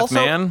me, but math also,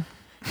 man.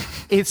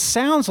 It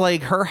sounds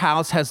like her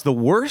house has the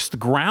worst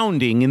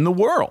grounding in the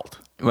world.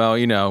 Well,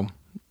 you know,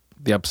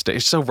 the upstate.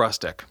 It's so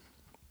rustic.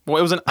 Well,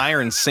 it was an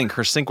iron sink.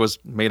 Her sink was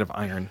made of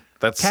iron.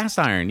 That's cast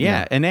iron,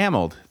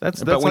 enameled.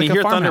 That's but when like you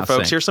hear thunder,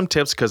 folks, sink. here's some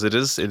tips because it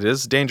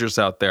is dangerous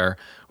out there.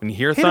 When you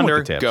hear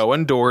thunder, go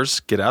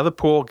indoors, get out of the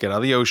pool, get out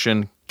of the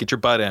ocean, get your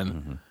butt in.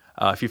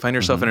 Mm-hmm. If you find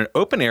yourself in an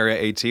open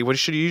area, AT, what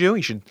should you do?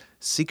 You should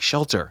seek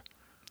shelter.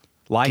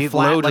 Lie get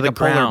flat low like to the a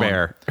polar ground,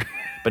 bear,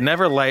 but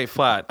never lay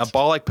flat. A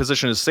ball-like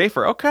position is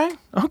safer. Okay.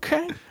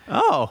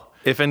 Oh,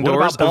 if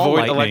indoors,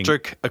 avoid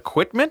electric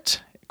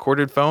equipment,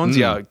 corded phones.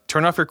 Yeah,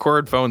 turn off your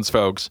corded phones,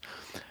 folks.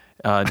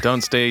 Don't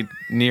stay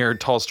near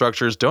tall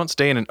structures. Don't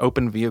stay in an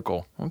open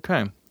vehicle.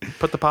 Okay.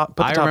 Put the top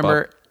up. I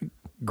remember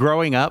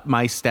growing up,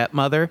 my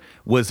stepmother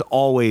was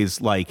always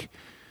like,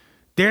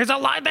 there's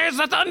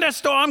a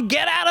thunderstorm.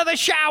 Get out of the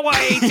shower,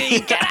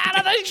 AT. Get out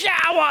of the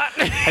shower.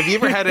 Have you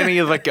ever had any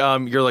of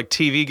your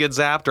TV get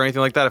zapped or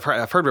anything like that?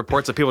 I've heard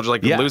reports of people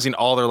just losing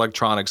all their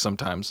electronics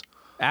sometimes.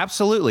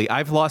 Absolutely.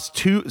 I've lost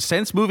 2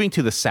 since moving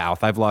to the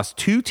South. I've lost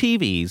 2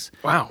 TVs.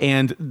 Wow.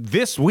 And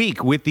this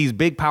week with these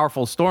big,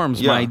 powerful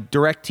storms, my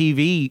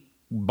DirecTV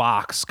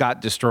box got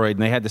destroyed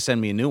and they had to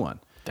send me a new one.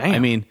 Damn. I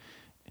mean,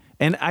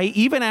 and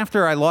even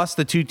after I lost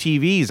the 2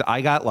 TVs, I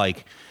got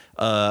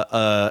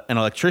an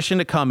electrician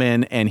to come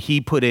in and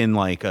he put in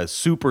a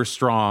super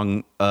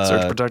strong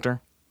surge protector.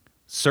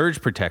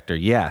 Surge protector,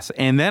 yes.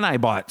 And then I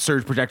bought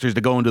surge protectors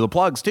to go into the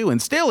plugs too.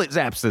 And still it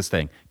zaps this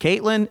thing.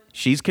 Caitlin,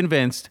 she's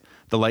convinced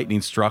the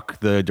lightning struck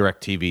the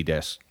DirecTV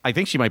dish. I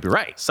think she might be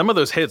right. Some of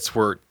those hits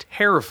were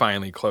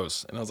terrifyingly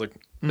close. And I was like,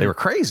 they were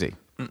crazy.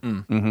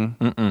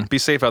 Be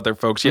safe out there,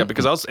 folks. Yeah,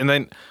 because and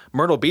then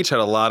Myrtle Beach had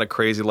a lot of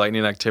crazy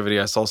lightning activity.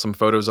 I saw some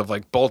photos of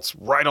bolts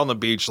right on the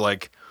beach.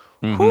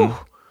 Whew.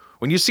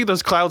 When you see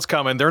those clouds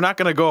coming, they're not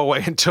going to go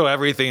away until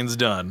everything's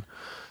done.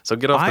 So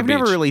get off the beach. I've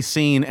never really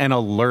seen an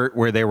alert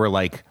where they were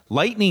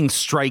lightning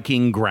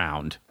striking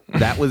ground.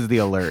 That was the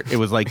alert. It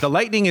was the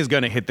lightning is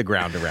going to hit the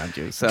ground around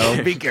you.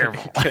 So be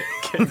careful.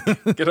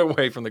 Get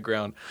away from the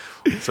ground.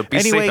 So be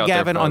anyway, safe out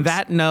Gavin, there, on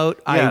that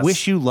note, yes. I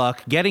wish you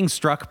luck getting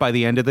struck by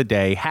the end of the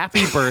day.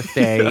 Happy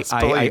birthday. Yes,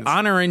 I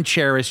honor and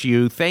cherish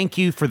you. Thank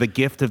you for the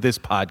gift of this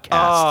podcast.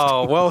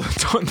 Oh, well,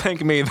 don't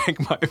thank me. Thank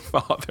my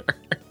father.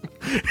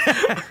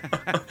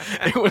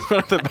 It was one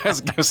of the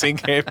best gifts he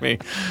gave me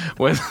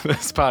with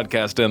this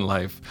podcast in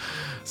life.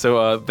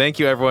 So thank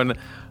you, everyone.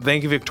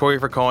 Thank you, Victoria,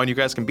 for calling. You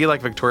guys can be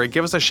like Victoria.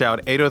 Give us a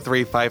shout,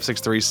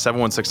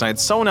 803-563-7169.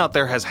 Someone out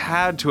there has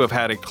had to have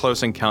had a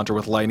close encounter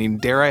with lightning.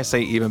 Dare I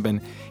say even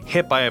been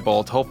hit by a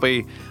bolt.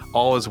 Hopefully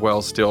all is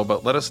well still.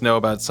 But let us know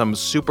about some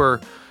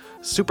super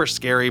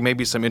scary,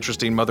 maybe some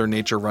interesting Mother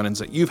Nature run-ins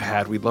that you've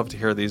had. We'd love to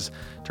hear these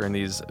during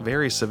these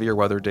very severe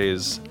weather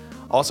days.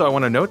 Also, I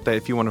want to note that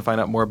if you want to find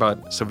out more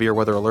about severe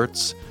weather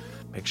alerts,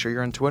 make sure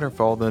you're on Twitter.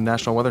 Follow the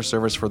National Weather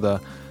Service for the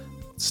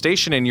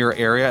station in your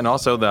area, and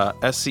also the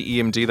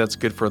SCEMD. That's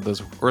good for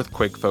those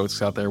earthquake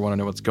folks out there who want to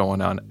know what's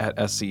going on at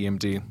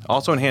SCEMD.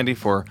 Also in handy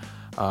for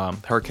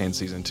hurricane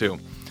season too.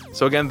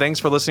 So again, thanks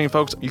for listening,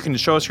 folks. You can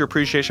show us your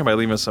appreciation by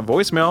leaving us a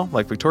voicemail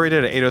like Victoria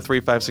did at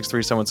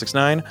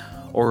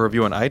 803-563-7169 or a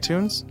review on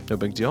iTunes. No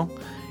big deal.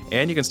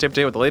 And you can stay up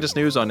to date with the latest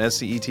news on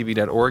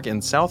scetv.org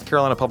and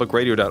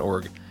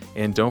southcarolinapublicradio.org.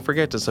 And don't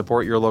forget to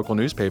support your local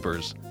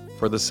newspapers.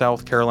 For the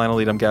South Carolina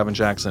lead, I'm Gavin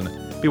Jackson.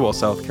 Be well,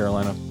 South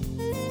Carolina.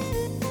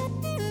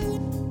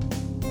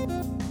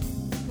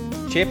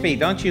 Chippy,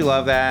 don't you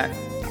love that?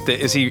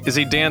 Is he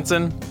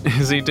dancing?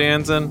 Is he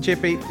dancing?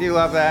 Chippy, do you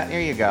love that? Here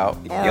you go.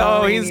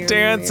 Oh, he's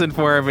dancing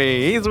for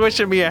me. He's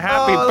wishing me a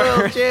happy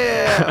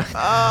birthday.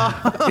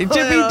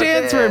 Chippy,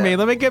 dance for me.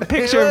 Let me get a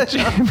picture of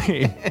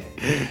Chippy.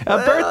 A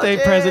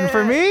birthday present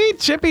for me.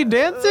 Chippy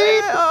dancing.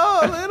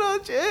 Oh, little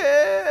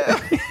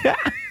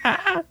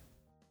Chip.